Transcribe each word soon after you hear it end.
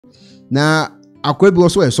Na akwa bi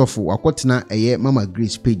also esofo akotena eye Mama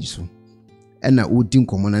Grace page so. Ena odi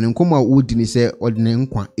nkomo na nkomo a odi ni se odine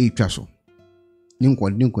nkwa etwa so. Ni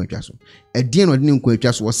nkwa etwa so. Edien no odine nkwa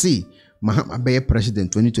etwa so wo se Mahama be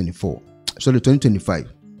president 2024. Sorry 2025.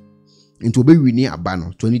 Into obe wini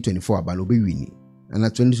abano 2024 abano obe wini. And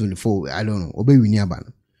 2024 I don't know obe wini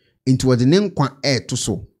abano. Into odine nkwa to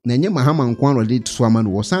so. Na nye Mahama nkwa no de to so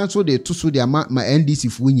amano wo san so de to so de ma NDC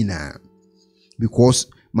fu nyina. Because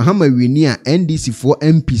Mahama wini a NDC for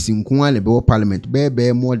MPs nkwa le be parliament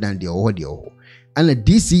be more than the oho. And a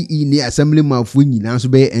DCE ni assembly man fu nyina so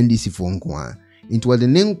be NDC for nkwa. Into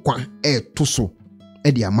odine nkwa to so.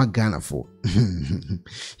 Edi amagana for.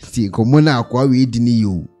 See, komona akwa we dini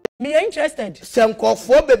you. Me interested. Senko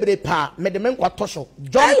for bebre pa me de menkwa tosho.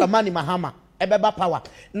 John Kamani Mahama ebeba power.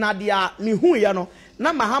 Na dia me hu ya no.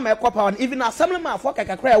 Na Mahama ekwa power even assemblyman for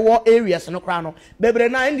kakakra war areas no kra no. Bebre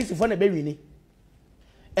na NDC for na be wini.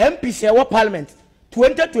 MPC war parliament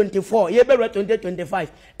 2024 ye be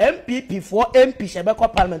 2025. MPP for MPC ebe kwa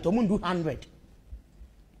parliament omundu 100.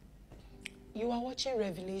 You are watching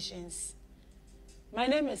Revelations. My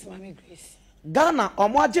name is Mami Grace. Ghana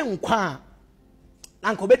omwaje nkwa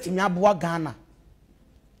anko betimi aboa Ghana.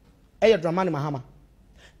 Eye Dramani Mahama.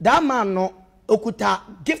 That man no okuta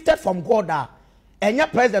gifted from God a enya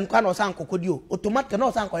president kwa no san kokodio automatic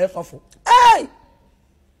no san koye sofo. Hey!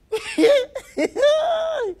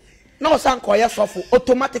 No san koye sofo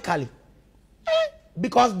automatically.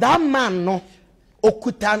 Because that man no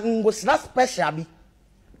okuta ngosina special bi.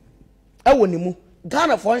 Ewo ni mu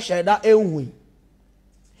Ghana for share that ehun.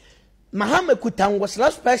 Mahama kutango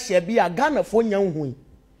slash special bi a Ghana fo nya hu.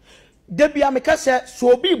 Debi ameka se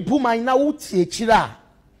so obi buman na wuti ekira.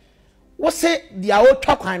 Wo se dia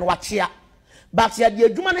otwa kwan wachia. But ya de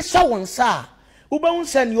adwuma ne sha wonsa. Wo be hu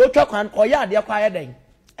se ne otwa kwan ko ya de kwa yeden.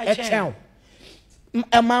 Echen.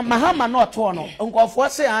 Mahama no to no. Nkofo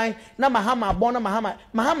se an na Mahama abon na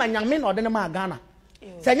Mahama nyame no de ne ma Ghana.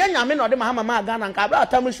 Se nya nyame no de Mahama ma Ghana nka bra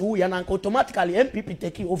atamu shu ya na automatically MPP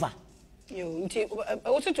take over.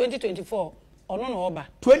 What's 2024? Or no over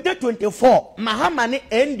 2024 Mahama ni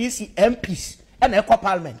NDC MPs and Eco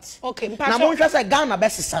Parliament. Okay, na mo hwe say Ghana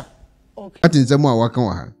besisa. Okay. Atinsemo a waka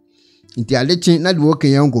wa ha. Nti alechi na de woke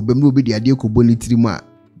yango bem no obi de ade ko boni tirimu a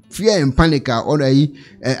fear and panic a all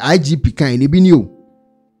IGP kan ne bi ni o.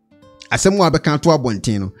 Asemo abeka to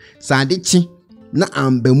abonten no. Sa adechi na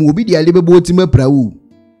ambemu obi de ale bebo tima prawu.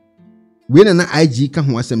 We na IG ka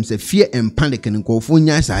ho asem say fear and panic ne ko fo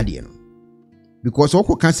nya sa ade no. Because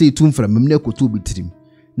oko ka say tum from memne koto bitirim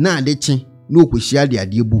na adeche na okohia de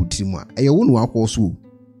ade bu tirim a eye wo no akoso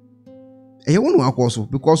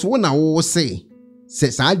because wo na wo say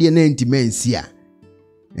sa ade na intimency a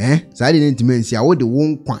sa ade na intimency a wo de wo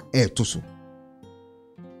nkwa to so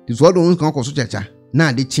this wo don kan akoso chacha na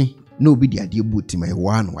adeche na obi de ade bu tirim e wo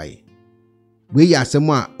anu waye we ya asem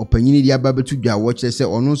a opanyini di aba betu dwa wo kire say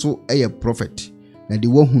ono so eye prophet na de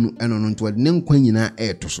wo hunu eno no nto de ne nkwa nyina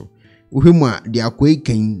to so Uhema de akwai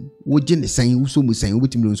kan woje ne san wuso mu san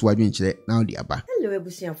wobetimi nso wadwen kire na de aba. Hello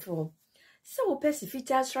ebusiafo. So wo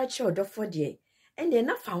pesifita structure do for de and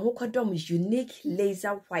na fa ho kwadom unique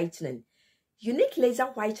laser whitening. Unique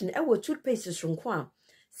laser whitening e wo toothpaste sonko a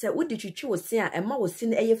se wo de twitwi wo se a e ma wo se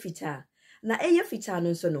na eye fita. Na eye fita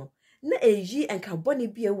no nso no na eyi enka bone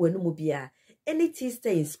bia wo no mu bia. Any tea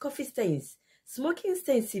stains, coffee stains, smoking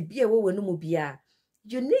stains bia wo no mu bia.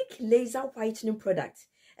 Unique laser whitening product.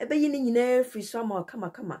 Ebe yini nyina free so ma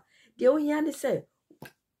kama de ohia ne se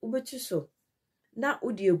ubetu so na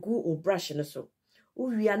odi egu o brush no so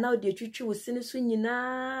uwia na odi twitwi wo sine so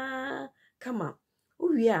nyina kama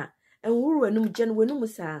uwia enwuru enum gen wenum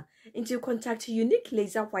sa into contact Unique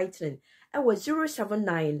Laser Whitening ewa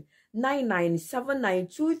 079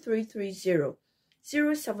 99792330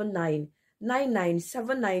 079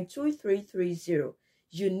 99792330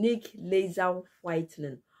 Unique Laser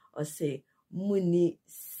Whitening or say Muni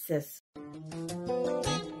says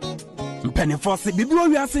Penifo se bibi o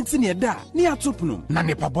wiase nti ne da ne atopno na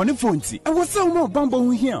ne pabone fonti e wo se wo mo bambo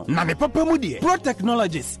hu hia na ne papa mu de Pro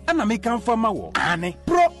Technologies ana me kan fama wo ane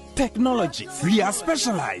Pro Technologies. We are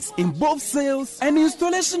specialized in both sales and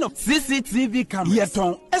installation of CCTV cameras.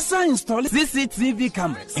 Yeton esa install CCTV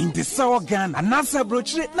cameras in the South Ghana and NASA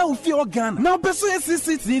brochure na ufi Ghana. Now peso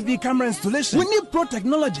CCTV camera installation. We need Pro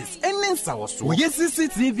Technologies and Ninsawaso. We get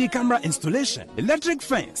CCTV camera installation, electric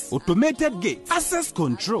fence, automated gate, access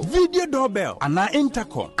control, video doorbell, and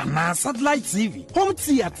intercom, and satellite TV, home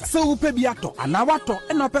theater. So upebiato, and wato,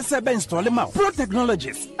 and pese be install them out. Pro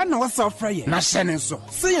Technologies and our software. Na shenenso.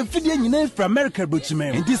 Say fidie nyina fra America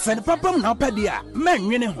brochime ndi sane papam na opade a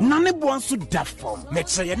manwene ho na ne bo nso da fom me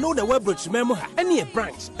kire ye no the web brochime mu ha ene e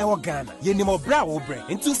branch e wo Ghana ye ni mo bra wo bre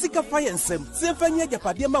nti sika fa ye nsem tie fa nya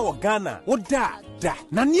japade ma wo Ghana wo da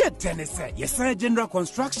na ne tenese ye say general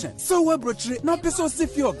construction so web brochire na peso si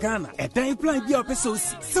fi o Ghana e dan plan bi o peso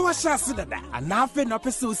si se wa sha se dada ana afi na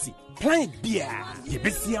peso si plan bia ye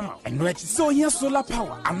besi ama eno achi so here solar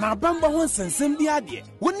power ana bamba ho nsensem bi ade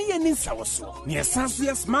woni ye ni nsawo so ne esanso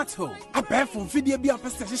ye smart home abefo fidie bi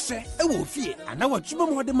apese hyehyɛ e wo fie ana watwuma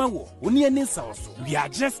mo de ma wo woni ye ni nsawo so we are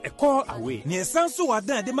just a call away ne esanso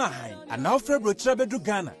wadan de ma han ana ofre brochire bedu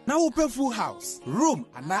Ghana na wo pe full house room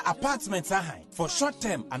ana apartment ahan for short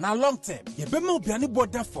term ana long term ye be ma obiane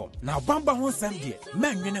border form na bamba ho nsem de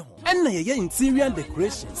manwene ho enna ye interior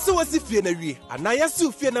decoration so wasi fie na wie ana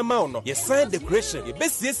yasi fie na ma no ye sign decoration ye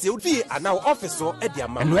besiesie fie ana office so e de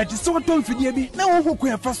ama no e so tom fidie bi na wo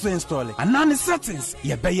hokun fa so install ana ne settings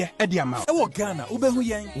ye beye e de ama e wo Ghana wo behu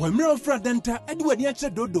yen wo mira ofra denta e de wani ache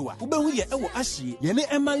dodowa wo behu ye e wo ahie ye ne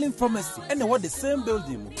Emerlin Pharmacy e na wo the same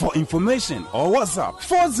building. For information or WhatsApp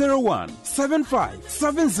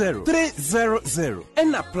 401-7570-300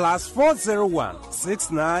 and a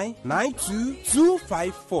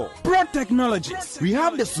 +401-6992-254. Pro Technologies. We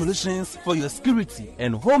have the solutions for your security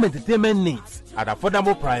and home entertainment needs at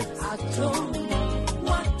affordable prices.